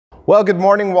Well, good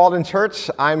morning, Walden Church.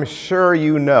 I'm sure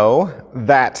you know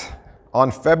that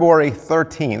on February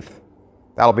 13th,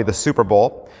 that'll be the Super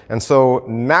Bowl. And so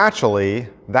naturally,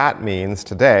 that means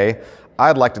today,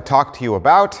 I'd like to talk to you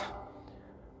about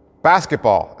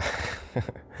basketball.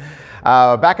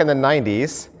 Back in the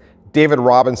 90s, David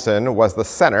Robinson was the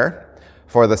center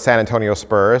for the San Antonio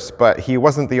Spurs, but he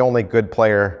wasn't the only good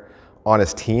player on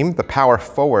his team. The power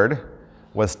forward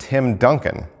was Tim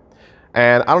Duncan.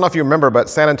 And I don't know if you remember, but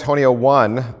San Antonio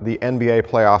won the NBA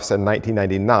playoffs in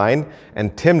 1999,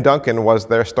 and Tim Duncan was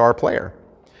their star player.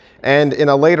 And in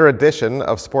a later edition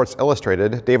of Sports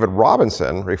Illustrated, David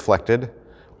Robinson reflected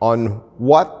on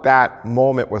what that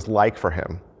moment was like for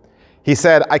him. He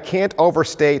said, "I can't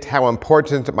overstate how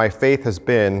important my faith has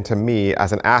been to me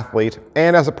as an athlete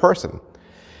and as a person.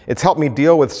 It's helped me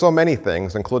deal with so many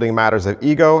things, including matters of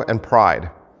ego and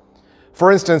pride. For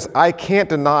instance, I can't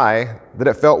deny that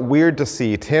it felt weird to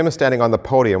see Tim standing on the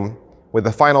podium with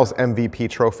the finals MVP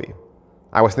trophy.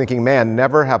 I was thinking, man,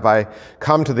 never have I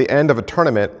come to the end of a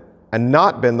tournament and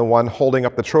not been the one holding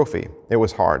up the trophy. It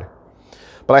was hard.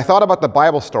 But I thought about the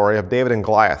Bible story of David and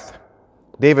Goliath.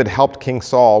 David helped King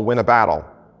Saul win a battle,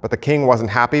 but the king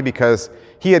wasn't happy because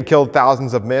he had killed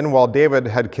thousands of men while David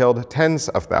had killed tens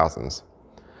of thousands.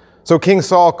 So King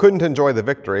Saul couldn't enjoy the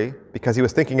victory because he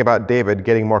was thinking about David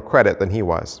getting more credit than he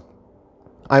was.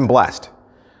 I'm blessed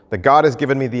that God has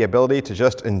given me the ability to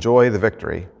just enjoy the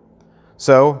victory.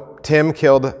 So Tim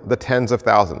killed the tens of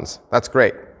thousands. That's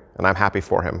great, and I'm happy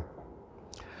for him."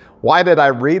 Why did I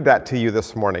read that to you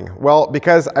this morning? Well,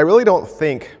 because I really don't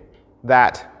think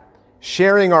that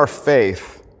sharing our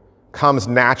faith comes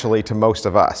naturally to most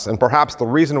of us. And perhaps the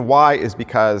reason why is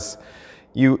because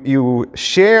you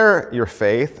share your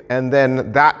faith, and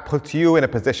then that puts you in a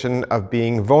position of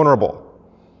being vulnerable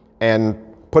and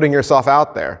putting yourself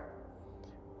out there.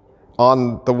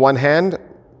 On the one hand,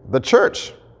 the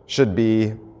church should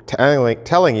be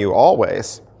telling you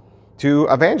always to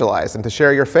evangelize and to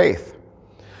share your faith.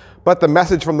 But the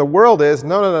message from the world is,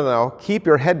 no, keep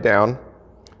your head down.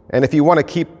 And if you want to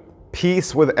keep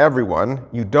peace with everyone,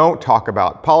 you don't talk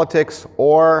about politics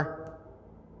or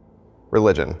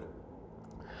religion.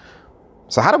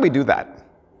 So how do we do that?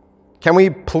 Can we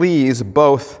please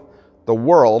both the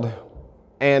world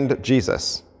and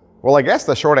Jesus? Well, I guess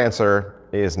the short answer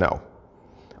is no.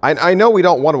 I know we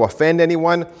don't want to offend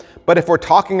anyone, but if we're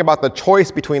talking about the choice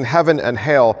between heaven and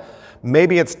hell,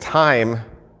 maybe it's time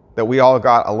that we all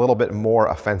got a little bit more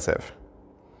offensive.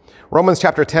 Romans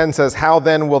chapter 10 says, "How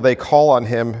then will they call on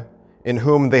him in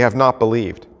whom they have not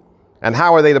believed? And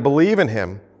how are they to believe in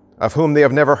him of whom they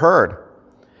have never heard?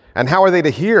 And how are they to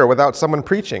hear without someone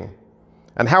preaching?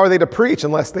 And how are they to preach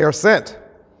unless they are sent?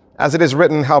 As it is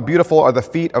written, how beautiful are the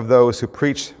feet of those who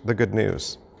preach the good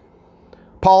news."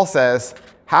 Paul says,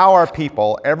 how are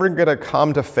people ever going to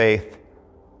come to faith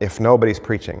if nobody's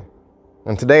preaching?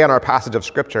 And today in our passage of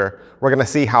Scripture, we're going to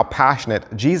see how passionate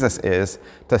Jesus is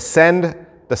to send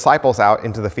disciples out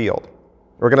into the field.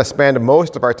 We're going to spend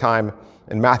most of our time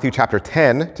in Matthew chapter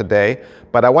 10 today,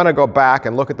 but I want to go back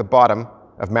and look at the bottom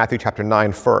of Matthew chapter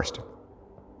 9 first.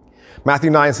 Matthew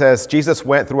 9 says, Jesus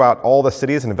went throughout all the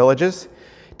cities and villages,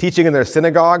 teaching in their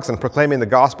synagogues and proclaiming the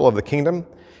gospel of the kingdom,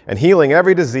 and healing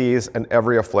every disease and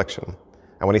every affliction.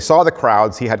 And when he saw the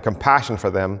crowds, he had compassion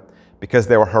for them because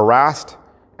they were harassed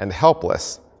and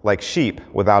helpless like sheep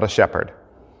without a shepherd.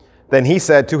 Then he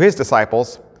said to his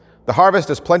disciples, "The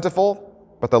harvest is plentiful,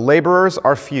 but the laborers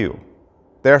are few.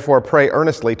 Therefore pray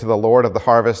earnestly to the Lord of the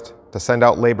harvest to send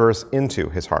out laborers into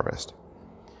his harvest."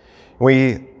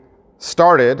 We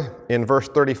started in verse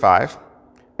 35,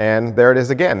 and there it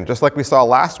is again. Just like we saw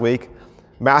last week,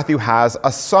 Matthew has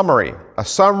a summary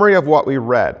of what we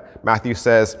read. Matthew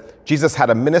says, Jesus had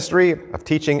a ministry of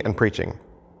teaching and preaching.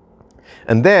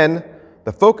 And then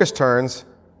the focus turns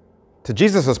to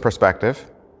Jesus' perspective.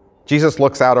 Jesus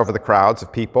looks out over the crowds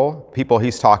of people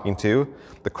he's talking to,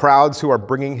 the crowds who are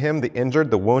bringing him the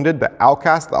injured, the wounded, the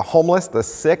outcast, the homeless, the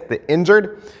sick, the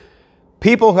injured,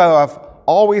 people who have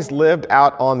always lived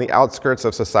out on the outskirts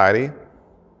of society,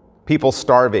 people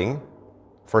starving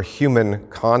for human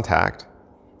contact.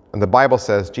 And the Bible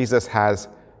says Jesus has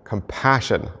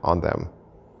compassion on them.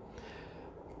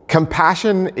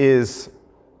 Compassion is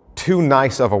too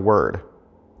nice of a word.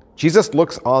 Jesus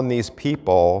looks on these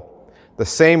people the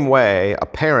same way a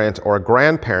parent or a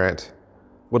grandparent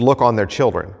would look on their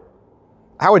children.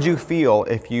 How would you feel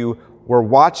if you were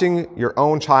watching your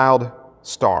own child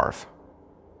starve?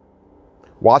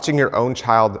 Watching your own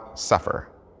child suffer?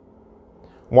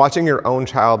 Watching your own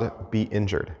child be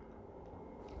injured?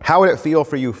 How would it feel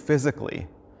for you physically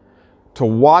to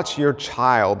watch your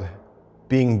child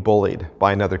being bullied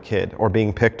by another kid or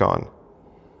being picked on?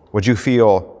 Would you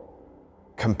feel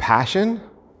compassion?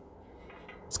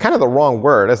 It's kind of the wrong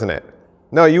word, isn't it?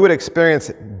 No, you would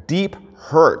experience deep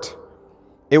hurt.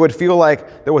 It would feel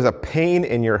like there was a pain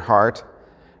in your heart,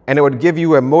 and it would give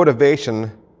you a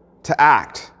motivation to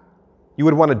act. You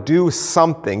would want to do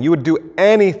something. You would do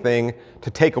anything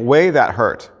to take away that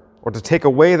hurt or to take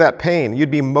away that pain.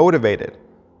 You'd be motivated,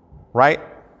 right?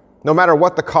 No matter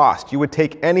what the cost, you would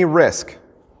take any risk.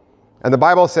 And the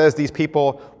Bible says these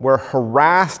people were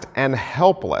harassed and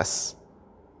helpless,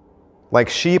 like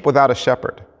sheep without a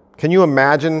shepherd. Can you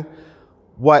imagine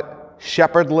what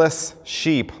shepherdless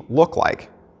sheep look like?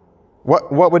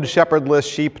 What would shepherdless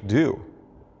sheep do?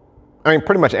 I mean,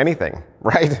 pretty much anything,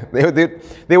 right?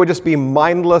 They would just be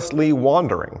mindlessly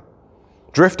wandering,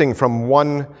 drifting from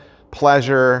one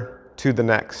pleasure to the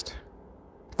next,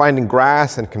 finding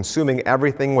grass and consuming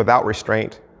everything without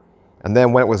restraint. And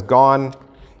then when it was gone,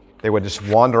 they would just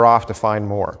wander off to find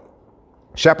more.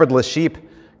 Shepherdless sheep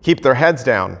keep their heads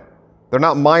down. They're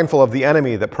not mindful of the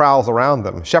enemy that prowls around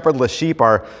them. Shepherdless sheep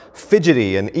are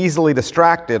fidgety and easily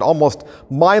distracted, almost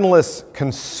mindless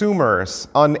consumers,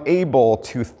 unable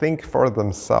to think for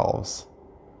themselves.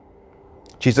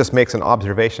 Jesus makes an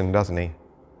observation, doesn't he,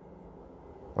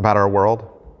 about our world?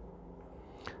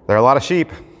 There are a lot of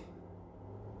sheep,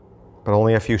 but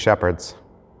only a few shepherds.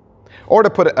 Or to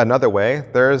put it another way,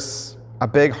 there's a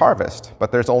big harvest,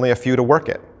 but there's only a few to work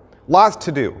it. Lots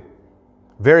to do.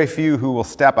 Very few who will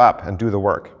step up and do the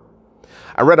work.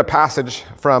 I read a passage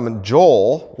from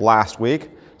Joel last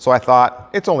week, so I thought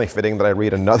it's only fitting that I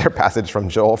read another passage from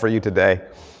Joel for you today.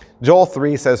 Joel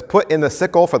 3 says, "Put in the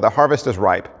sickle, for the harvest is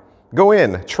ripe. Go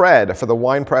in, tread, for the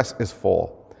winepress is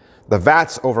full. The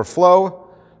vats overflow,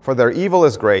 for their evil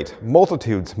is great.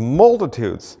 Multitudes,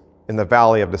 multitudes in the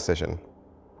valley of decision.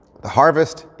 The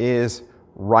harvest is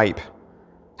ripe."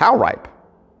 How ripe?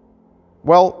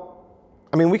 Well,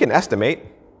 I mean, we can estimate,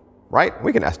 right?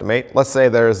 We can estimate. Let's say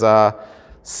there's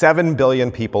 7 billion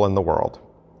people in the world,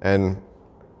 and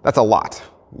that's a lot.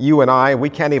 You and I, we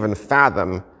can't even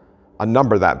fathom a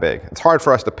number that big. It's hard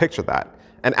for us to picture that.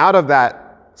 And out of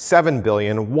that 7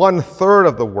 billion, 1/3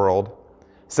 of the world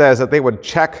says that they would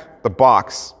check the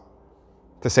box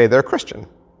to say they're Christian.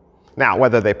 Now,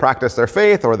 whether they practice their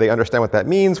faith or they understand what that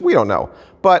means, we don't know.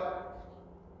 But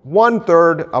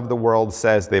 1/3 of the world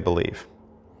says they believe.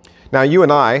 Now, you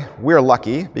and I, we're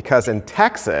lucky because in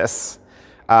Texas,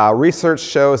 research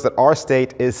shows that our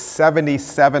state is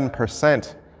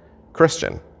 77%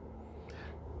 Christian.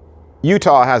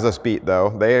 Utah has us beat,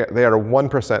 though. They are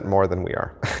 1% more than we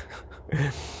are.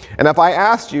 And if I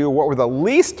asked you what were the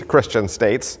least Christian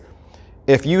states,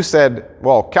 if you said,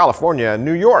 well, California and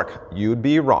New York, you'd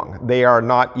be wrong. They are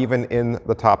not even in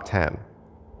the top 10.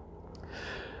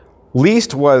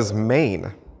 Least was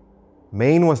Maine.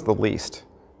 Maine was the least.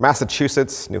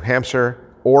 Massachusetts, New Hampshire,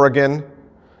 Oregon,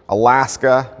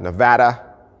 Alaska, Nevada.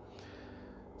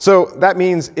 So that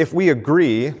means if we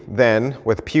agree then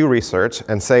with Pew Research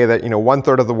and say that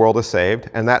 1/3 of the world is saved,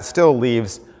 and that still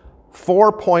leaves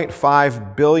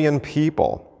 4.5 billion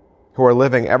people who are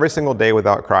living every single day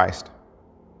without Christ.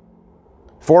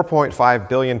 4.5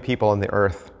 billion people on the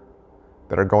earth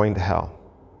that are going to hell.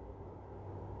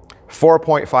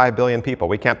 4.5 billion people.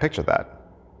 We can't picture that.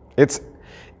 It's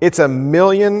 1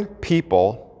 million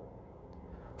people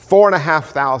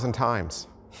 4,500 times.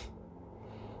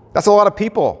 That's a lot of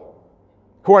people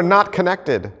who are not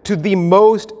connected to the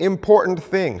most important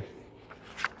thing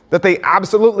that they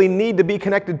absolutely need to be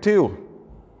connected to.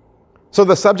 So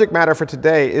the subject matter for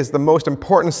today is the most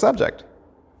important subject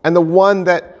and the one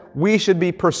that we should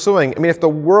be pursuing. I mean, if the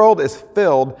world is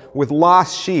filled with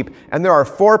lost sheep and there are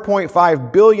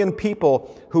 4.5 billion people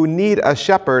who need a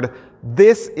shepherd,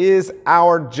 this is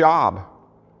our job.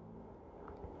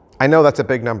 I know that's a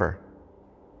big number.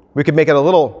 We could make it a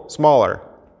little smaller,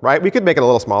 right? We could make it a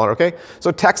little smaller, okay?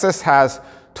 So Texas has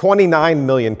 29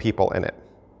 million people in it.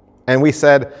 And we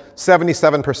said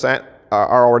 77%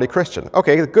 are already Christian.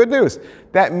 Okay, good news.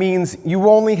 That means you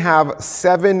only have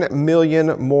 7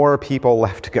 million more people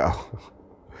left to go.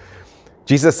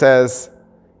 Jesus says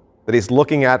that he's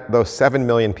looking at those 7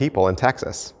 million people in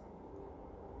Texas.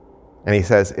 And he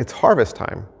says, it's harvest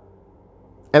time.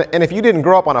 And if you didn't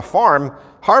grow up on a farm,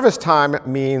 harvest time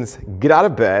means get out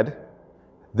of bed.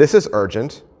 This is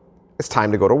urgent. It's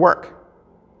time to go to work.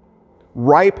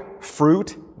 Ripe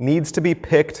fruit needs to be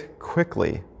picked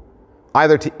quickly,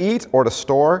 either to eat or to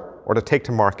store or to take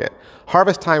to market.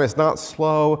 Harvest time is not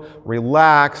slow,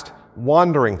 relaxed,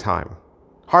 wandering time.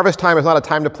 Harvest time is not a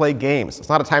time to play games. It's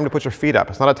not a time to put your feet up.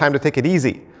 It's not a time to take it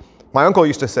easy. My uncle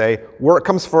used to say, work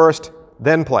comes first,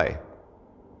 then play.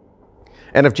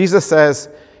 And if Jesus says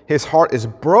his heart is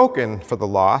broken for the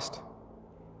lost,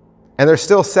 and there's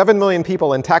still 7 million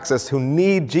people in Texas who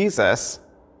need Jesus,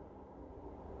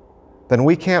 then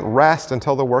we can't rest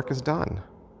until the work is done.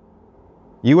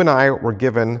 You and I were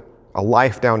given a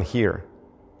life down here,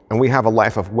 and we have a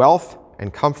life of wealth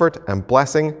and comfort and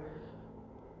blessing,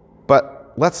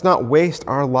 but let's not waste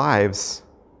our lives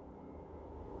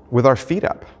with our feet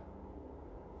up.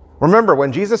 Remember,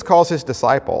 when Jesus calls his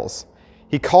disciples,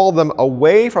 he called them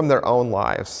away from their own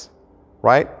lives,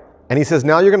 right? And he says,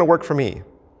 now you're going to work for me.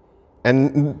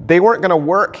 And they weren't going to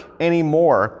work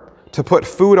anymore to put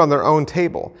food on their own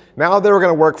table. Now they were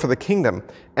going to work for the kingdom.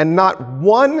 And not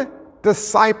one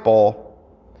disciple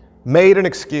made an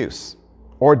excuse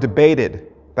or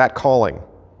debated that calling.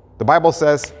 The Bible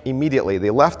says immediately they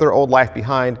left their old life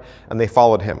behind and they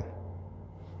followed him.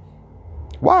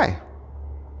 Why?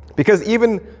 Because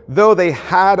even though they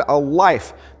had a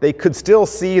life, they could still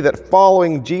see that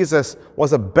following Jesus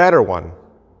was a better one.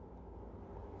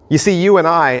 You see, you and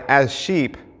I, as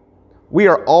sheep, we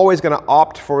are always going to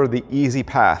opt for the easy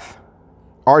path.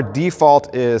 Our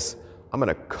default is, I'm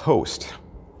going to coast.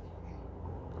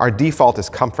 Our default is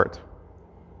comfort.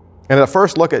 And at a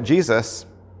first look at Jesus,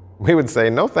 we would say,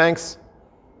 no thanks,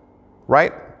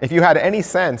 right? If you had any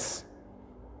sense,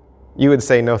 you would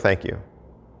say, no thank you.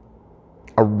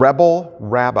 A rebel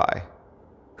rabbi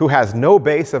who has no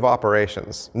base of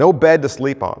operations, no bed to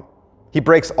sleep on. He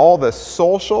breaks all the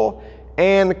social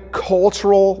and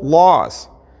cultural laws.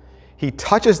 He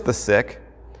touches the sick.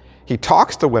 He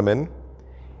talks to women.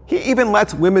 He even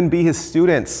lets women be his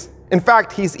students. In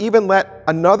fact, he's even let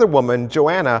another woman,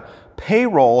 Joanna,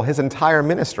 payroll his entire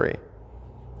ministry.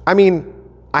 I mean,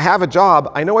 I have a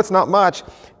job. I know it's not much,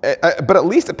 but at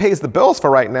least it pays the bills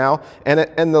for right now,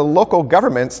 and the local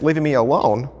government's leaving me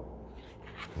alone.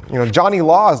 You know, Johnny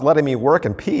Law is letting me work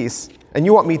in peace, and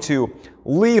you want me to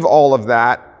leave all of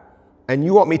that, and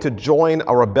you want me to join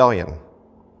a rebellion,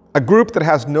 a group that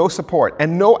has no support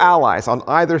and no allies on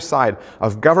either side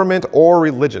of government or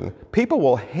religion. People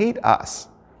will hate us.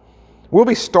 We'll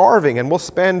be starving, and we'll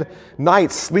spend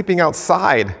nights sleeping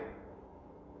outside.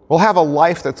 We'll have a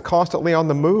life that's constantly on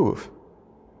the move.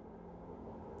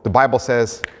 The Bible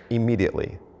says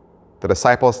immediately the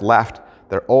disciples left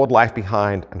their old life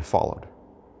behind and followed.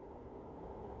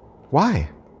 Why?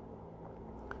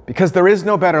 Because there is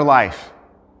no better life.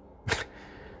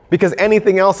 Because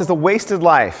anything else is a wasted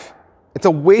life. It's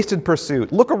a wasted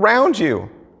pursuit. Look around you.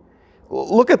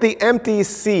 Look at the empty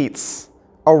seats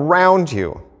around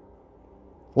you.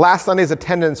 Last Sunday's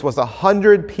attendance was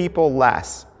 100 people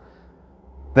less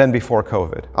than before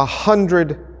COVID.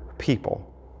 100 people.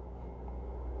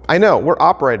 I know we're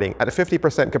operating at a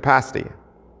 50% capacity,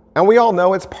 and we all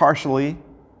know it's partially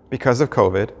because of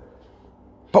COVID,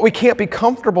 but we can't be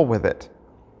comfortable with it.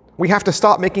 We have to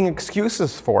stop making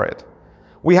excuses for it.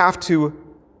 We have to,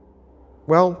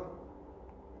 well,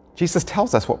 Jesus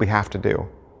tells us what we have to do,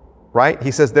 right?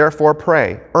 He says, therefore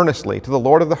pray earnestly to the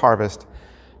Lord of the harvest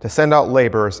to send out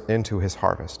laborers into his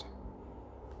harvest.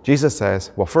 Jesus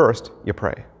says, well, first, you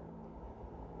pray.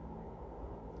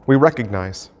 We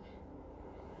recognize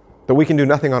that we can do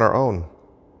nothing on our own.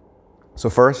 So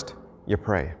first, you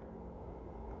pray.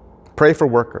 Pray for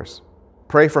workers.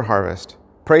 Pray for harvest.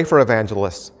 Pray for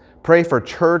evangelists. Pray for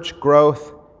church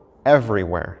growth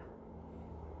everywhere.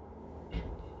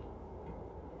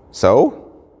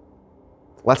 So,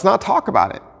 let's not talk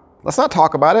about it. Let's not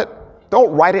talk about it.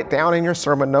 Don't write it down in your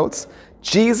sermon notes.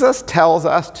 Jesus tells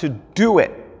us to do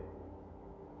it.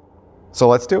 So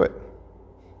let's do it.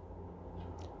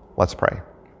 Let's pray.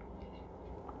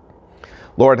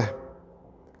 Lord,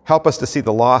 help us to see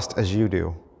the lost as you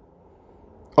do.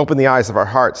 Open the eyes of our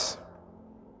hearts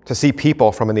to see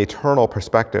people from an eternal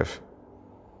perspective.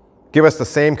 Give us the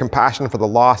same compassion for the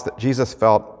lost that Jesus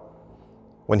felt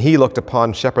when he looked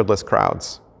upon shepherdless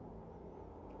crowds.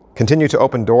 Continue to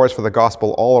open doors for the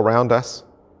gospel all around us,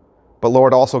 but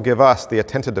Lord, also give us the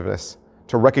attentiveness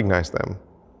to recognize them.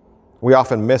 We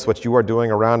often miss what you are doing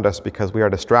around us because we are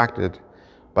distracted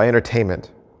by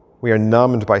entertainment. We are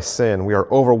numbed by sin. We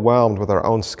are overwhelmed with our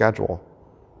own schedule.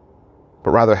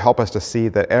 But rather help us to see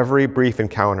that every brief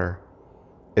encounter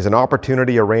is an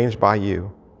opportunity arranged by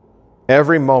you.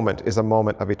 Every moment is a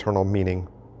moment of eternal meaning.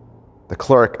 The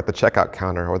clerk at the checkout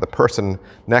counter or the person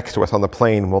next to us on the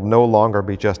plane will no longer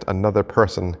be just another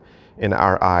person in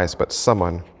our eyes, but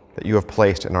someone that you have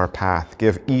placed in our path.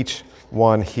 Give each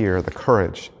one here the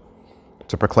courage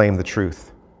to proclaim the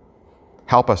truth.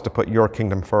 Help us to put your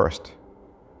kingdom first,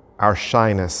 our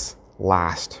shyness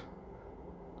last.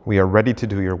 We are ready to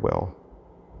do your will.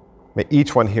 May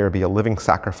each one here be a living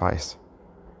sacrifice,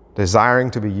 desiring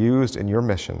to be used in your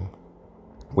mission.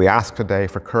 We ask today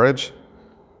for courage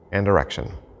and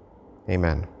direction.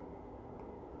 Amen.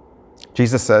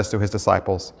 Jesus says to his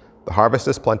disciples, "The harvest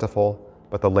is plentiful,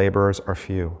 but the laborers are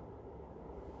few."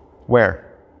 Where?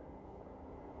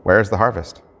 Where is the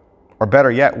harvest? Or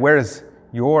better yet, where is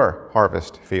your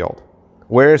harvest field?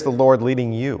 Where is the Lord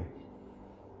leading you?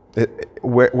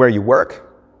 Where you work?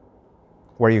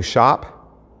 Where you shop?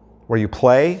 Where you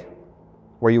play?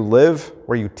 Where you live?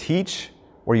 Where you teach?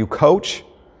 Where you coach?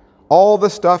 All the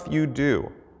stuff you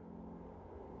do.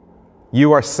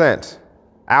 You are sent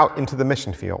out into the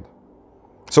mission field.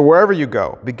 So wherever you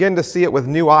go, begin to see it with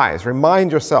new eyes.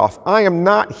 Remind yourself, I am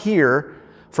not here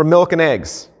for milk and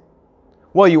eggs.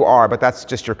 Well, you are, but that's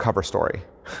just your cover story.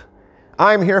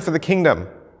 I'm here for the kingdom.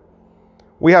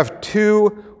 We have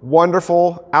 2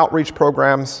 wonderful outreach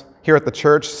programs here at the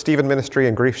church, Stephen Ministry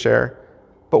and Grief Share.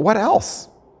 But what else?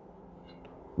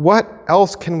 What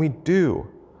else can we do?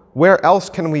 Where else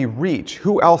can we reach?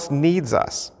 Who else needs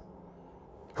us?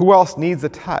 Who else needs a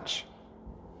touch?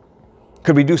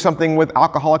 Could we do something with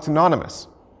Alcoholics Anonymous?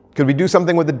 Could we do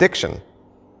something with addiction?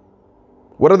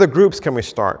 What other groups can we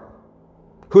start?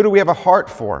 Who do we have a heart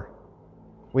for?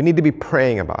 We need to be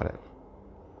praying about it.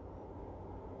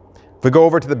 If we go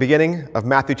over to the beginning of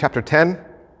Matthew chapter 10,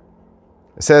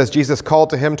 it says, Jesus called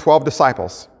to him 12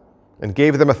 disciples and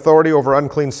gave them authority over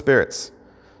unclean spirits,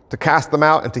 to cast them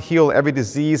out and to heal every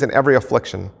disease and every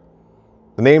affliction.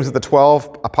 The names of the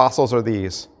 12 apostles are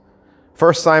these: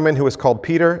 first Simon, who is called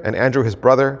Peter, and Andrew his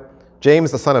brother,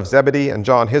 James the son of Zebedee, and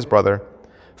John his brother,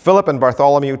 Philip and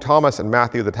Bartholomew, Thomas and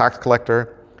Matthew the tax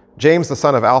collector, James the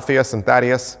son of Alphaeus and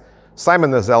Thaddeus,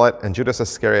 Simon the zealot, and Judas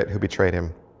Iscariot, who betrayed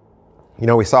him. You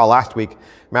know, we saw last week,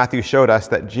 Matthew showed us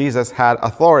that Jesus had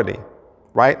authority,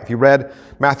 right? If you read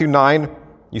Matthew 9,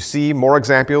 you see more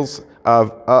examples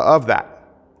of that.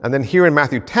 And then here in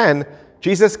Matthew 10,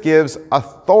 Jesus gives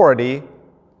authority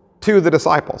to the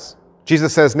disciples.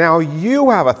 Jesus says, now you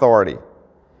have authority.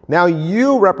 Now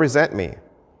you represent me.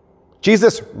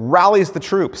 Jesus rallies the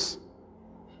troops,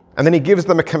 and then he gives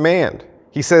them a command.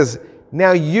 He says,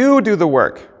 now you do the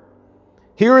work.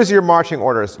 Here is your marching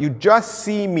orders. You just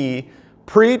see me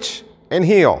preach and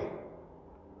heal.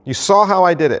 You saw how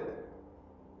I did it.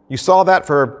 You saw that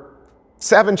for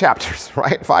 7 chapters,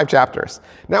 right? 5 chapters.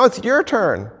 Now it's your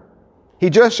turn. He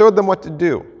just showed them what to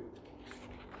do.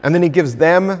 And then he gives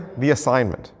them the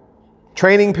assignment.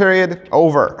 Training period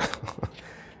over.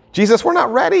 Jesus, we're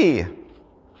not ready.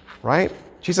 Right?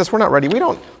 Jesus, we're not ready. We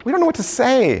don't know what to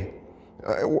say.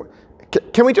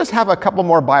 Can we just have a couple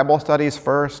more Bible studies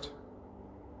first?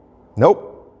 Nope.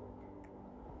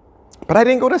 But I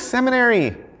didn't go to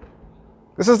seminary.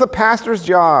 This is the pastor's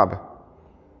job.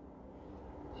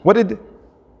 What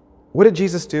did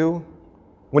Jesus do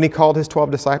when he called his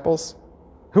 12 disciples?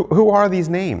 Who are these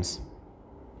names?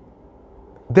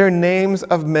 They're names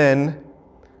of men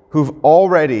who've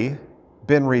already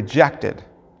been rejected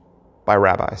by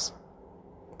rabbis.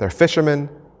 They're fishermen,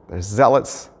 they're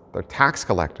zealots, they're tax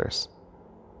collectors.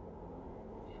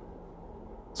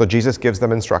 So Jesus gives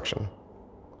them instruction.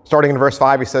 Starting in verse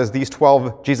 5, he says, these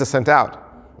 12 Jesus sent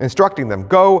out, instructing them,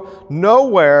 go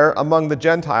nowhere among the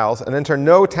Gentiles and enter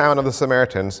no town of the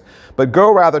Samaritans, but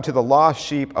go rather to the lost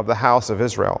sheep of the house of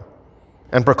Israel,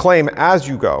 and proclaim as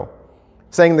you go,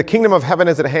 saying, the kingdom of heaven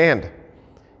is at hand.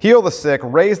 Heal the sick,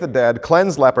 raise the dead,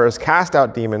 cleanse lepers, cast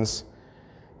out demons.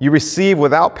 You receive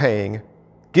without paying,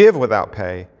 give without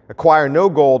pay, acquire no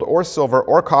gold or silver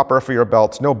or copper for your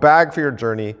belts, no bag for your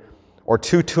journey, or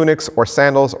 2 tunics or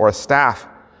sandals or a staff,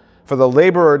 for the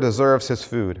laborer deserves his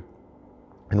food.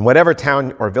 In whatever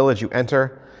town or village you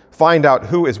enter, find out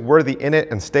who is worthy in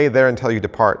it and stay there until you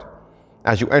depart.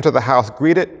 As you enter the house,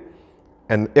 greet it,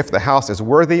 and if the house is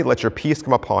worthy, let your peace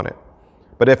come upon it.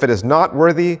 But if it is not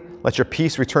worthy, let your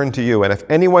peace return to you. And if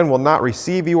anyone will not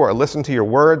receive you or listen to your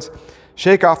words,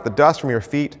 shake off the dust from your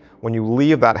feet when you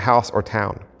leave that house or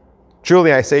town.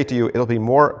 Truly I say to you, it'll be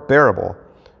more bearable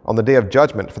on the day of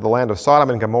judgment for the land of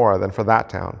Sodom and Gomorrah than for that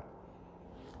town.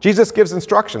 Jesus gives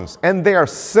instructions, and they are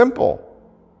simple,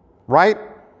 right?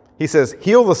 He says,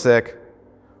 heal the sick,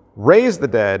 raise the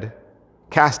dead,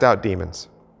 cast out demons.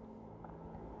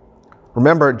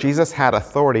 Remember, Jesus had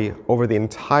authority over the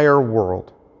entire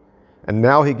world, and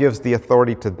now he gives the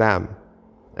authority to them.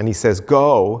 And he says,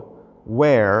 go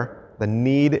where the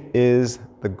need is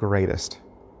the greatest.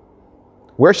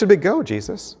 Where should we go,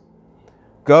 Jesus?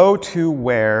 Go to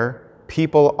where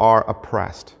people are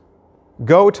oppressed.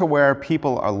 Go to where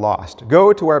people are lost.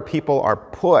 Go to where people are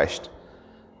pushed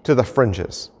to the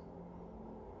fringes.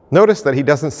 Notice that he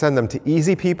doesn't send them to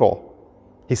easy people.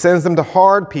 He sends them to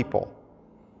hard people.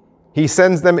 He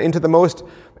sends them into the most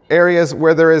areas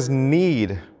where there is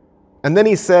need, And then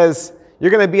he says,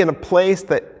 you're going to be in a place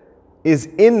that is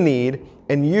in need,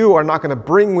 and you are not going to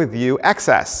bring with you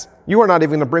excess. You are not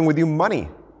even going to bring with you money.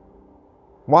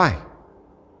 Why?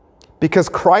 Because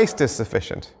Christ is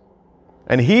sufficient,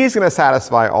 and he's going to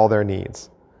satisfy all their needs.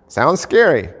 Sounds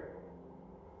scary,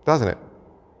 doesn't it?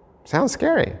 Sounds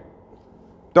scary.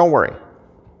 Don't worry.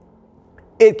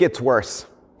 It gets worse.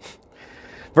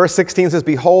 Verse 16 says,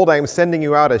 behold, I am sending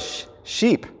you out as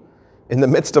sheep in the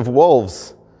midst of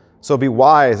wolves. So be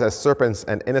wise as serpents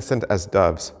and innocent as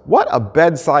doves. What a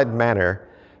bedside manner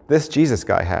this Jesus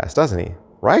guy has, doesn't he?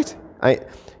 Right?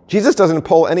 Jesus doesn't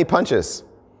pull any punches.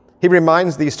 He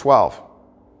reminds these 12,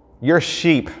 you're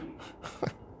sheep.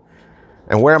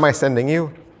 And where am I sending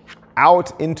you?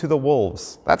 Out into the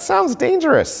wolves. That sounds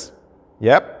dangerous.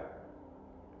 Yep.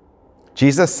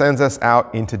 Jesus sends us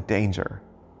out into danger.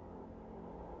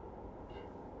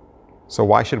 So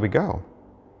why should we go?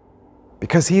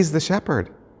 Because he's the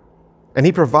shepherd. And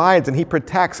he provides and he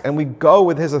protects, and we go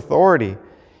with his authority.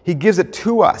 He gives it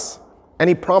to us, and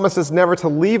he promises never to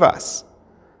leave us.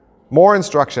 More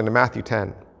instruction in Matthew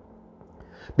 10.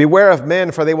 Beware of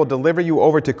men, for they will deliver you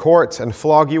over to courts and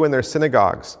flog you in their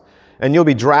synagogues, and you'll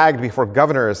be dragged before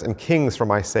governors and kings for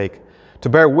my sake, to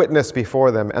bear witness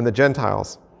before them and the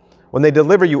Gentiles. When they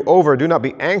deliver you over, do not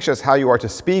be anxious how you are to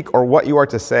speak or what you are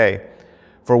to say,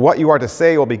 for what you are to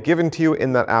say will be given to you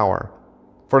in that hour.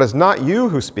 For it is not you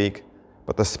who speak,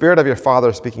 but the Spirit of your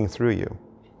Father speaking through you.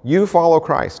 You follow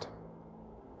Christ,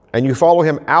 and you follow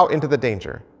him out into the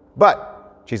danger.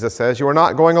 But, Jesus says, you are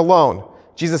not going alone.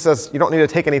 Jesus says, you don't need to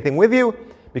take anything with you,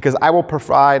 because I will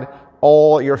provide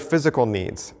all your physical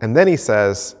needs. And then he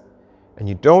says, and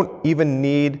you don't even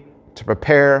need to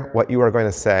prepare what you are going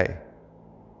to say.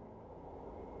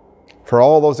 For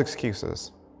all those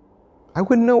excuses, I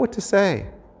wouldn't know what to say.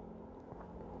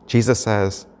 Jesus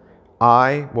says,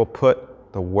 I will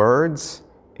put the words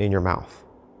in your mouth,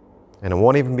 and it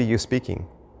won't even be you speaking.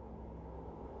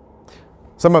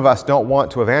 Some of us don't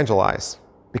want to evangelize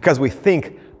because we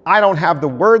think, I don't have the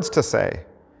words to say.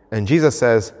 And Jesus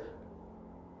says,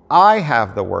 I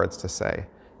have the words to say,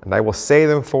 and I will say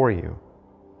them for you.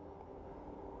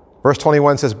 Verse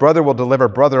 21 says, brother will deliver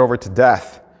brother over to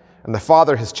death, and the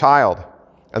father his child,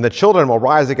 and the children will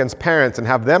rise against parents and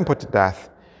have them put to death.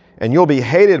 And you'll be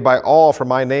hated by all for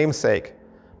my name's sake,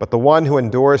 but the one who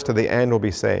endures to the end will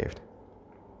be saved.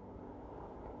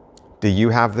 Do you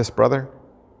have this brother?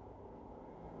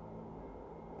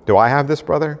 Do I have this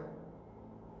brother?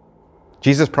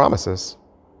 Jesus promises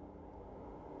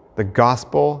the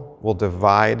gospel will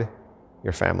divide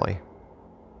your family.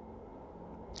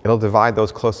 It'll divide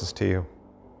those closest to you.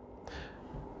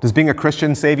 Does being a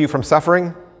Christian save you from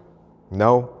suffering?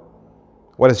 No.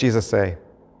 What does Jesus say?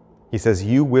 He says,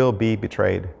 you will be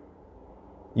betrayed.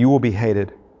 You will be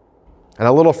hated. And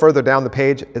a little further down the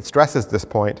page, it stresses this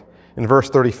point in verse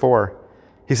 34.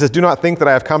 He says, do not think that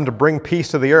I have come to bring peace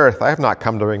to the earth. I have not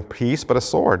come to bring peace, but a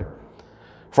sword.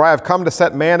 For I have come to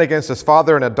set man against his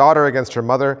father, and a daughter against her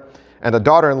mother, and a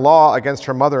daughter-in-law against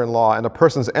her mother-in-law, and a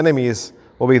person's enemies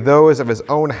will be those of his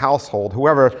own household.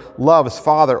 Whoever loves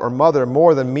father or mother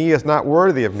more than me is not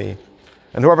worthy of me.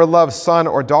 And whoever loves son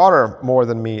or daughter more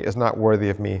than me is not worthy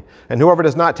of me. And whoever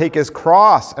does not take his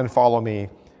cross and follow me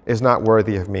is not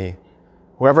worthy of me.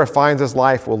 Whoever finds his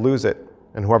life will lose it,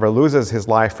 and whoever loses his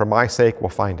life for my sake will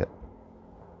find it.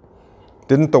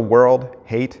 Didn't the world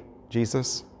hate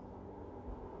Jesus?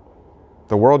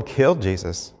 The world killed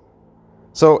Jesus.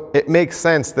 So it makes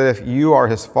sense that if you are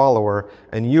his follower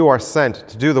and you are sent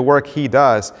to do the work he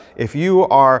does, if you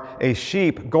are a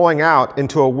sheep going out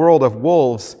into a world of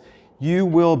wolves, you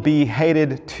will be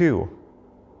hated too.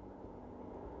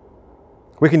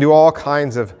 We can do all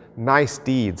kinds of nice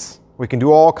deeds. We can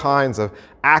do all kinds of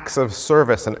acts of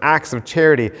service and acts of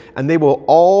charity, and they will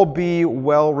all be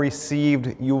well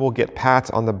received. You will get pats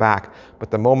on the back. But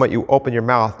the moment you open your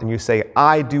mouth and you say,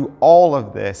 I do all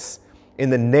of this in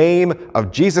the name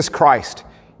of Jesus Christ,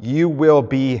 you will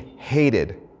be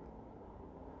hated.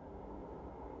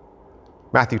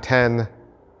 Matthew 10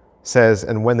 says,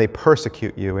 and when they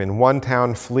persecute you in one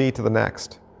town, flee to the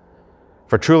next.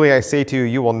 For truly I say to you,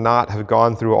 you will not have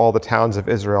gone through all the towns of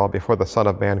Israel before the Son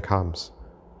of Man comes.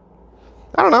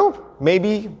 I don't know,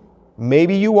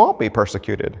 maybe you won't be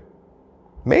persecuted.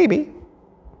 Maybe.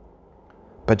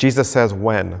 But Jesus says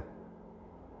when.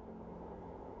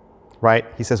 Right?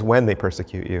 He says when they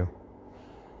persecute you.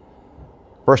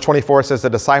 Verse 24 says, the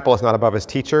disciple is not above his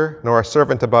teacher, nor a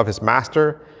servant above his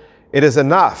master. It is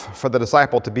enough for the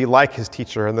disciple to be like his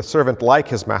teacher and the servant like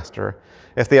his master.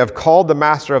 If they have called the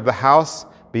master of the house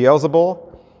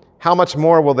Beelzebul, how much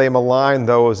more will they malign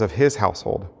those of his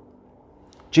household?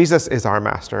 Jesus is our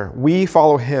master. We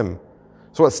follow him.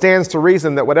 So it stands to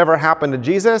reason that whatever happened to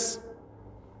Jesus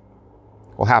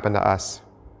will happen to us.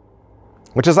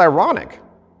 Which is ironic,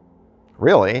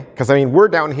 really, because we're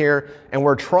down here and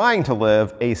we're trying to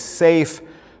live a safe,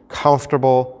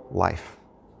 comfortable life.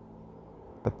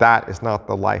 But that is not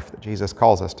the life that Jesus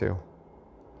calls us to.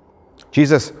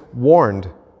 Jesus warned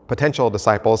potential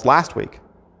disciples last week.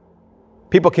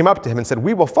 People came up to him and said,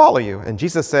 "We will follow you." And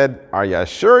Jesus said, "Are you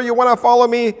sure you want to follow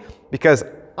me? Because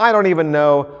I don't even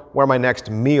know where my next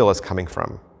meal is coming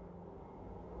from.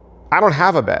 I don't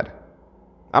have a bed.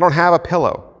 I don't have a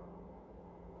pillow."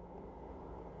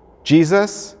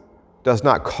 Jesus does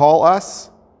not call us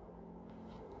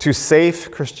to safe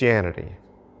Christianity.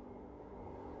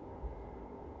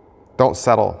 Don't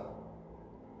settle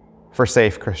for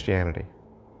safe Christianity.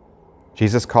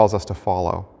 Jesus calls us to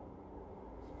follow.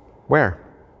 Where?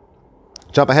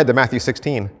 Jump ahead to Matthew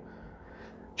 16.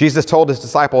 Jesus told his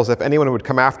disciples, "If anyone would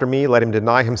come after me, let him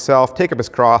deny himself, take up his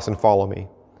cross, and follow me.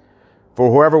 For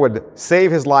whoever would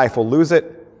save his life will lose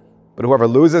it, but whoever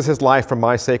loses his life for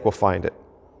my sake will find it.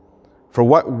 For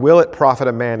what will it profit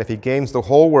a man if he gains the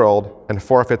whole world and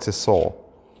forfeits his soul?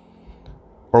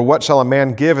 Or what shall a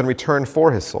man give in return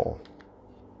for his soul?"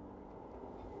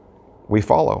 We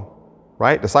follow,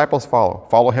 right? Disciples follow.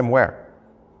 Follow him where?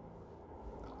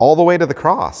 All the way to the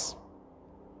cross.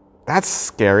 That's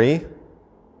scary,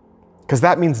 because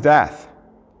that means death.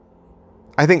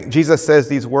 I think Jesus says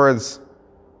these words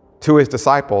to his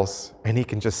disciples, and he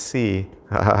can just see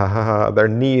their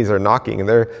knees are knocking and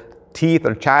their teeth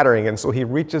are chattering. And so he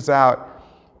reaches out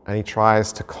and he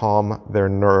tries to calm their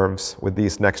nerves with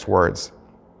these next words.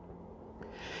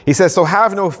 He says, "So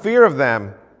have no fear of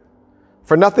them,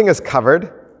 for nothing is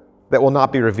covered that will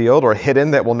not be revealed, or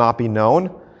hidden that will not be known.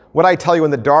 What I tell you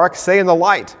in the dark, say in the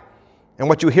light, and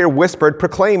what you hear whispered,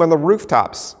 proclaim on the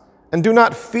rooftops. And do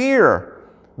not fear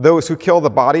those who kill the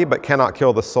body but cannot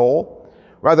kill the soul.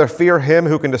 Rather fear him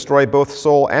who can destroy both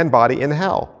soul and body in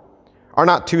hell. Are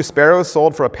not 2 sparrows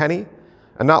sold for a penny?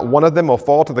 And not one of them will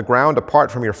fall to the ground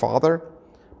apart from your Father?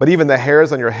 But even the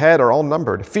hairs on your head are all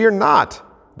numbered. Fear not,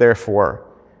 therefore.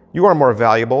 You are more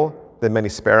valuable than many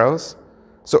sparrows.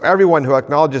 So everyone who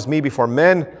acknowledges me before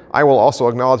men, I will also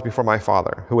acknowledge before my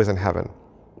Father who is in heaven.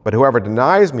 But whoever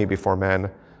denies me before men,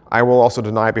 I will also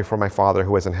deny before my Father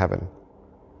who is in heaven."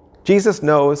 Jesus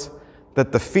knows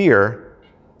that the fear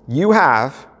you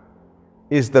have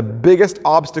is the biggest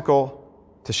obstacle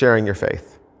to sharing your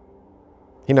faith.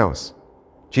 He knows.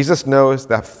 Jesus knows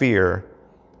that fear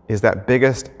is that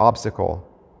biggest obstacle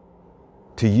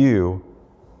to you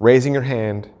raising your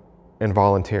hand and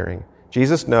volunteering.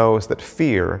 Jesus knows that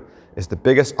fear is the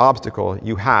biggest obstacle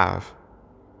you have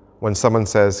when someone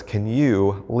says, "Can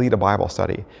you lead a Bible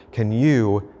study? Can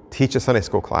you teach a Sunday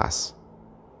school class?"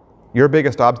 Your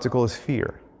biggest obstacle is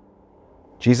fear.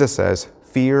 Jesus says,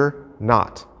 "Fear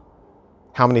not."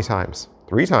 How many times?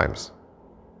 3 times.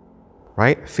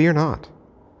 Right? Fear not.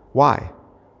 Why?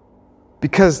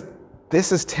 Because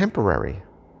this is temporary.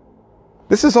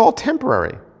 This is all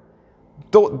temporary.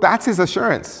 That's his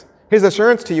assurance. His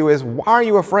assurance to you is, why are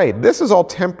you afraid? This is all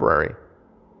temporary.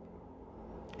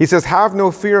 He says, "Have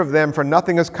no fear of them, for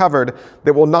nothing is covered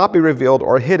that will not be revealed,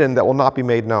 or hidden that will not be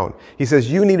made known." He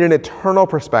says, you need an eternal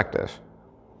perspective.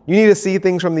 You need to see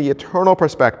things from the eternal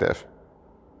perspective.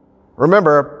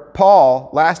 Remember, Paul,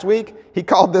 last week, he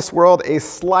called this world a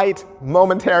slight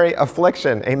momentary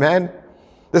affliction. Amen?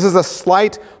 This is a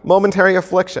slight momentary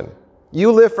affliction.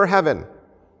 You live for heaven,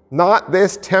 not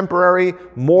this temporary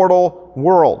mortal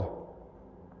world.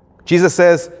 Jesus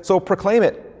says, so proclaim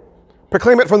it.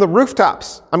 Proclaim it from the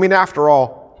rooftops. After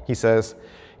all, he says,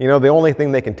 the only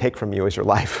thing they can take from you is your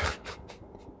life.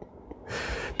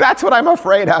 That's what I'm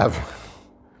afraid of.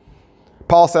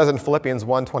 Paul says in Philippians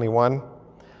 1:21,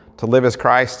 to live is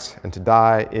Christ and to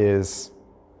die is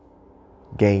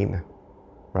gain,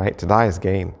 right? To die is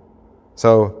gain.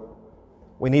 So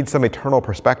we need some eternal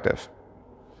perspective.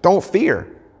 Don't fear.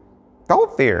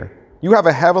 Don't fear. You have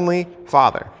a heavenly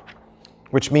Father,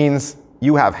 which means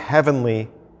you have heavenly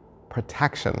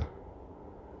protection.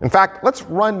 In fact, let's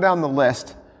run down the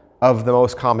list of the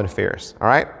most common fears, all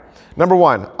right? Number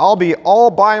 1, I'll be all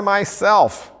by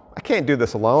myself. I can't do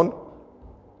this alone.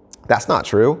 That's not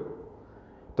true.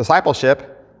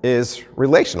 Discipleship is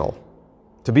relational.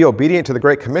 To be obedient to the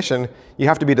Great Commission, you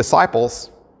have to be disciples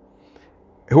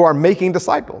who are making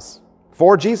disciples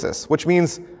for Jesus, which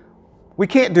means we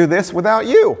can't do this without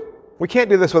you. We can't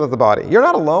do this without the body. You're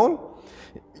not alone.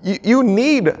 You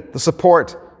need the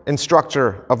support and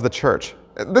structure of the church.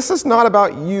 This is not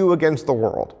about you against the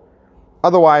world.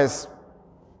 Otherwise,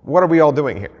 what are we all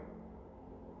doing here?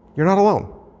 You're not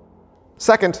alone.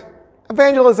 Second,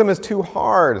 evangelism is too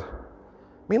hard. I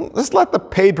mean, let's let the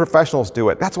paid professionals do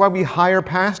it. That's why we hire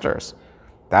pastors.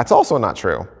 That's also not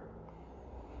true.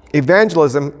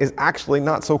 Evangelism is actually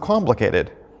not so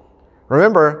complicated.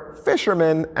 Remember,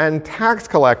 fishermen and tax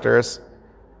collectors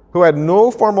who had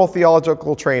no formal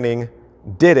theological training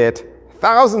did it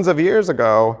thousands of years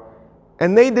ago,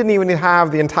 and they didn't even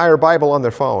have the entire Bible on their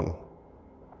phone.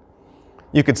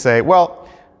 You could say, well,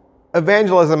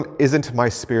 evangelism isn't my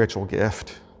spiritual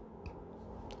gift.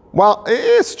 While it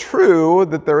is true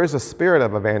that there is a spirit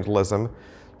of evangelism,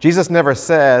 Jesus never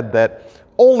said that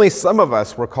only some of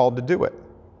us were called to do it.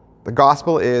 The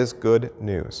gospel is good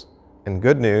news, and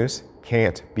good news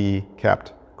can't be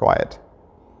kept quiet.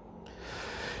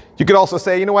 You could also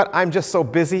say, you know what, I'm just so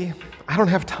busy, I don't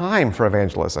have time for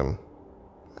evangelism.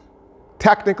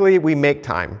 Technically, we make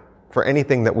time for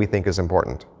anything that we think is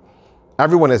important.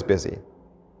 Everyone is busy.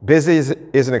 Busy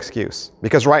is an excuse,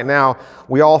 because right now,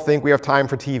 we all think we have time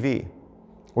for TV.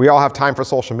 We all have time for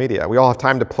social media. We all have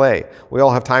time to play. We all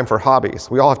have time for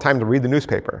hobbies. We all have time to read the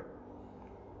newspaper.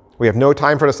 We have no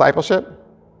time for discipleship,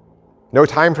 no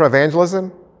time for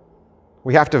evangelism.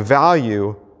 We have to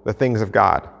value the things of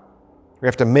God. We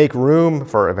have to make room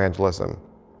for evangelism.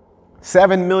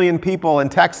 7 million people in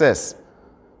Texas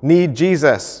need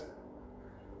Jesus.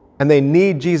 And they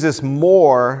need Jesus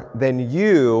more than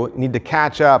you need to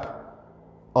catch up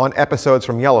on episodes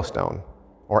from Yellowstone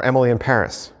or Emily in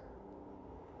Paris.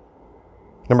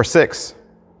 Number 6,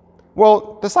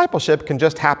 well, discipleship can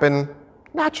just happen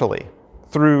naturally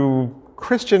through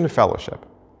Christian fellowship.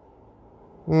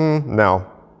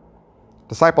 No.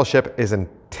 Discipleship is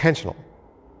intentional.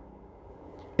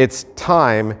 It's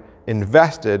time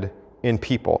invested in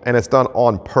people, and it's done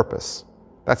on purpose.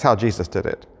 That's how Jesus did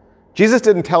it. Jesus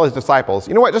didn't tell his disciples,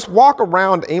 you know what, just walk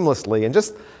around aimlessly and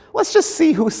let's just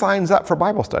see who signs up for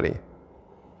Bible study.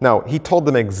 No, he told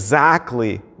them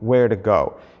exactly where to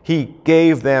go. He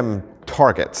gave them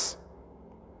targets.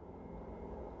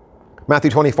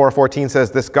 Matthew 24:14 says,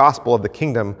 this gospel of the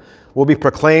kingdom will be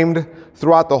proclaimed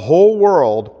throughout the whole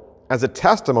world as a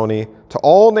testimony to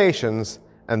all nations,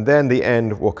 and then the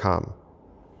end will come.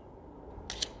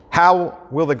 How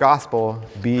will the gospel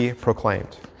be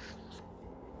proclaimed?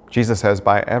 Jesus says,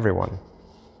 by everyone,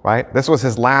 right? This was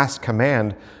his last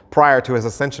command prior to his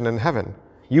ascension in heaven.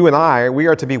 You and I, we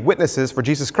are to be witnesses for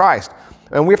Jesus Christ.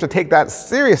 And we have to take that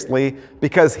seriously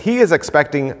because he is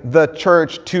expecting the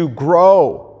church to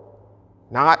grow,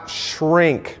 not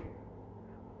shrink.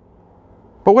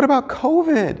 But what about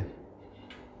COVID?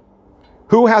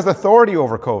 Who has authority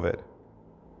over COVID?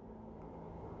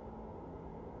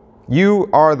 You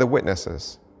are the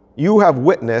witnesses. You have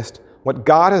witnessed what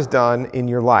God has done in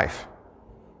your life.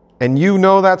 And you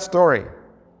know that story.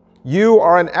 You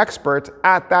are an expert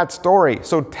at that story,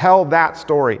 so tell that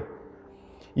story.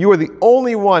 You are the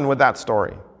only one with that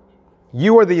story.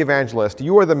 You are the evangelist.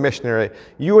 You are the missionary.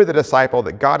 You are the disciple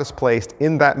that God has placed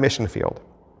in that mission field.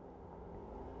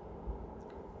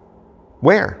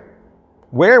 Where?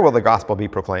 Where will the gospel be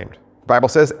proclaimed? The Bible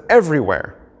says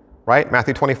everywhere, right?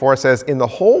 Matthew 24 says in the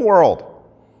whole world.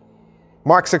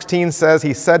 Mark 16 says,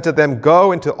 he said to them,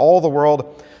 go into all the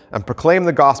world and proclaim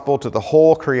the gospel to the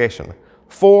whole creation.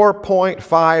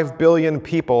 4.5 billion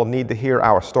people need to hear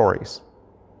our stories.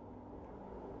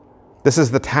 This is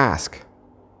the task.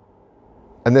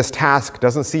 And this task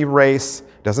doesn't see race,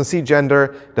 doesn't see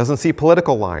gender, doesn't see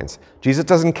political lines. Jesus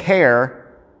doesn't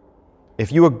care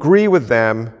if you agree with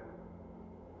them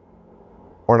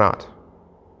or not.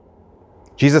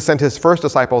 Jesus sent his first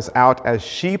disciples out as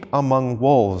sheep among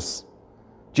wolves.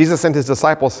 Jesus sent his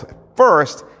disciples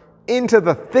first into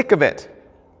the thick of it.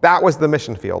 That was the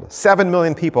mission field. 7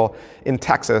 million people in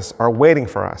Texas are waiting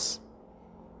for us.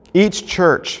 Each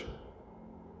church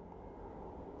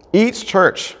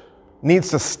needs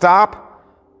to stop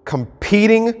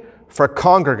competing for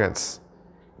congregants.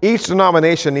 Each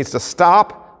denomination needs to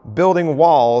stop building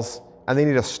walls, and they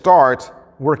need to start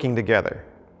working together.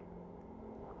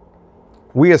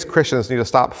 We as Christians need to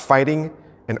stop fighting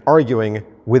and arguing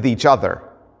with each other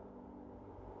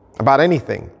about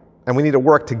anything, and we need to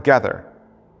work together.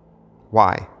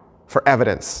 Why? For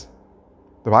evidence.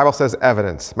 The Bible says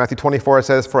evidence. Matthew 24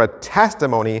 says, for a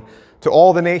testimony to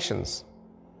all the nations.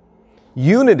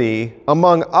 Unity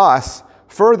among us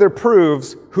further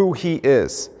proves who he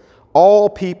is. All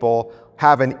people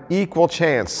have an equal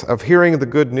chance of hearing the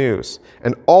good news,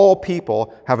 and all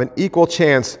people have an equal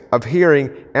chance of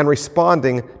hearing and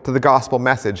responding to the gospel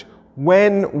message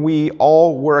when we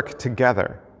all work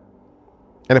together.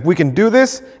 And if we can do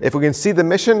this, if we can see the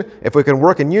mission, if we can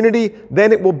work in unity,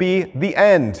 then it will be the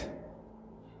end.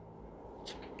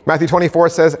 Matthew 24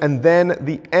 says, and then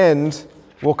the end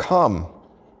will come.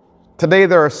 Today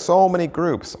there are so many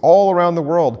groups all around the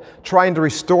world trying to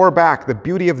restore back the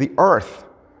beauty of the earth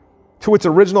to its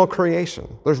original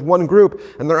creation. There's one group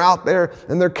and they're out there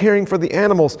and they're caring for the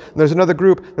animals. And there's another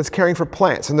group that's caring for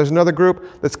plants. And there's another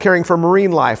group that's caring for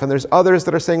marine life. And there's others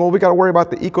that are saying, well, we got to worry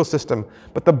about the ecosystem.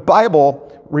 But the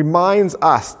Bible reminds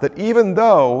us that even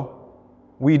though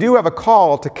we do have a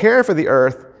call to care for the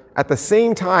earth, at the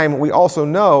same time, we also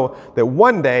know that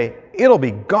one day it'll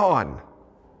be gone.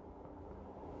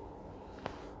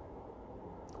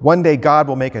 One day God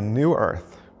will make a new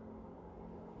earth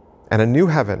and a new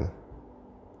heaven.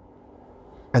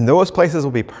 And those places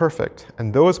will be perfect,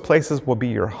 and those places will be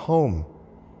your home.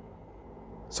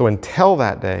 So until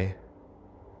that day,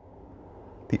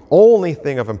 the only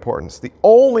thing of importance, the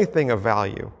only thing of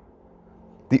value,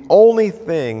 the only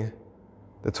thing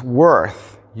that's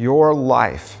worth your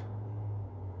life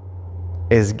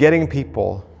is getting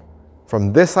people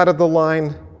from this side of the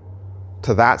line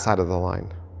to that side of the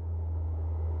line.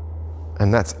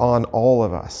 And that's on all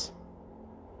of us.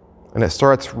 And it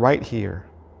starts right here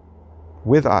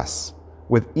with us,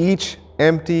 with each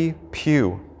empty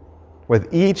pew,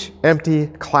 with each empty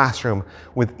classroom,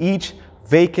 with each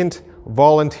vacant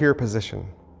volunteer position.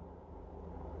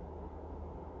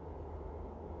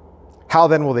 How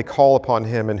then will they call upon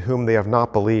him in whom they have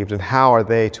not believed? And how are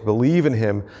they to believe in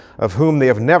him of whom they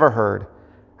have never heard?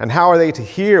 And how are they to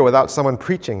hear without someone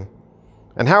preaching?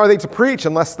 And how are they to preach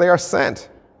unless they are sent?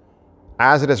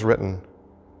 As it is written,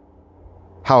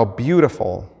 how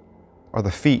beautiful are the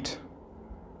feet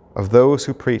of those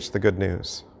who preach the good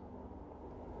news.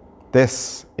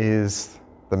 This is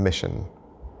the mission,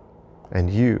 and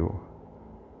you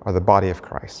are the body of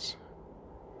Christ.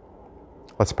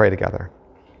 Let's pray together.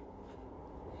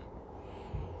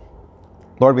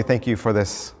 Lord, we thank you for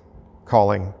this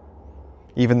calling,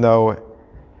 even though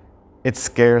it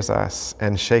scares us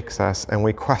and shakes us, and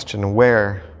we question,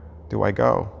 where do I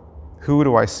go? Who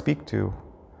do I speak to?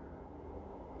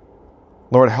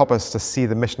 Lord, help us to see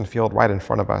the mission field right in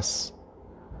front of us.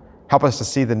 Help us to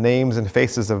see the names and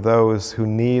faces of those who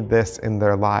need this in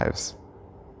their lives.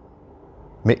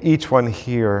 May each one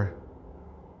here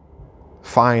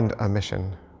find a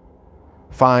mission,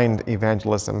 find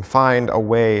evangelism, find a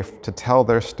way to tell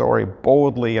their story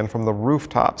boldly and from the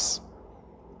rooftops.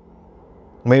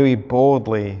 May we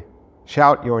boldly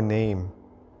shout your name.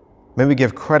 May we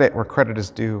give credit where credit is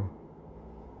due.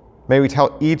 May we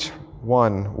tell each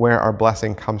one where our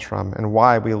blessing comes from and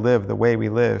why we live the way we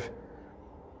live.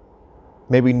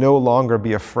 May we no longer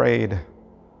be afraid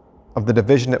of the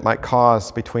division it might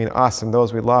cause between us and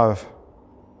those we love,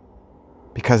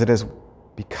 because it is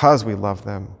because we love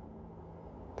them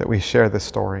that we share this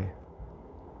story.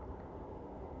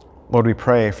 Lord, we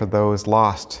pray for those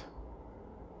lost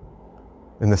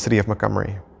in the city of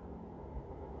Montgomery.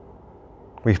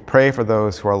 We pray for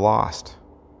those who are lost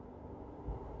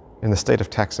in the state of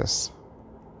Texas.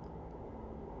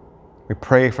 We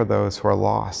pray for those who are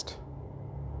lost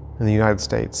in the United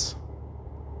States.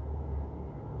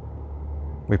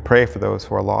 We pray for those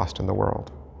who are lost in the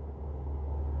world.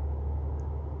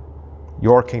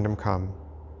 Your kingdom come,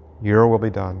 your will be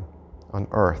done on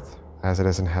earth as it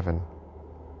is in heaven.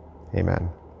 Amen.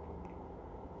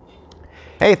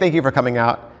 Hey, thank you for coming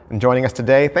out and joining us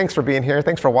today. Thanks for being here.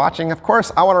 Thanks for watching. Of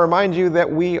course, I want to remind you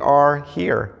that we are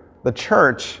here. The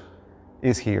church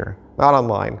is here, not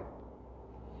online.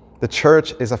 The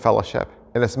church is a fellowship,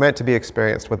 and it's meant to be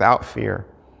experienced without fear.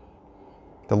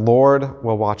 The Lord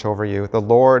will watch over you. The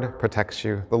Lord protects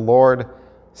you. The Lord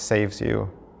saves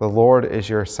you. The Lord is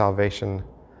your salvation.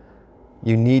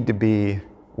 You need to be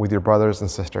with your brothers and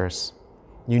sisters.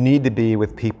 You need to be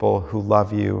with people who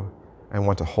love you and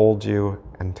want to hold you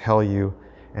and tell you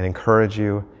and encourage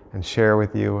you and share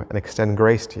with you and extend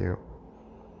grace to you.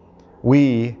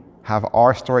 We have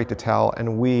our story to tell,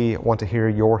 and we want to hear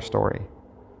your story.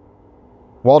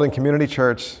 Walden Community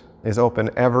Church is open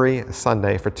every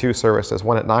Sunday for 2 services,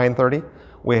 one at 9:30.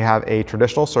 We have a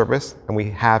traditional service, and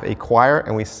we have a choir,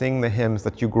 and we sing the hymns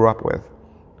that you grew up with.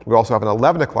 We also have an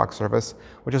 11 o'clock service,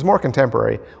 which is more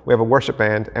contemporary. We have a worship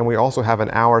band, and we also have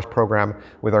an hours program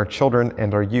with our children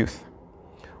and our youth.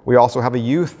 We also have a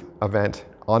youth event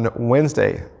on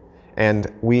Wednesday,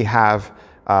 and we have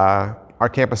our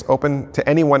campus open to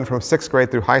anyone from 6th grade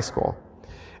through high school.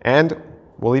 And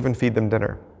we'll even feed them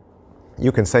dinner.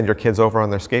 You can send your kids over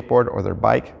on their skateboard or their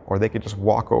bike, or they could just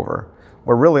walk over.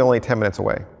 We're really only 10 minutes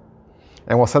away.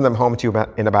 And we'll send them home to you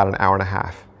in about an hour and a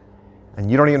half.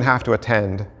 And you don't even have to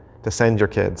attend to send your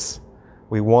kids.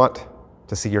 We want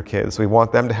to see your kids. We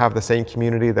want them to have the same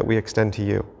community that we extend to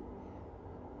you.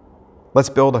 Let's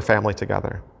build a family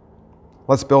together.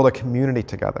 Let's build a community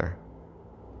together,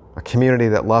 a community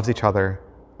that loves each other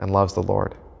and loves the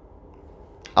Lord.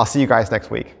 I'll see you guys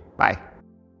next week. Bye.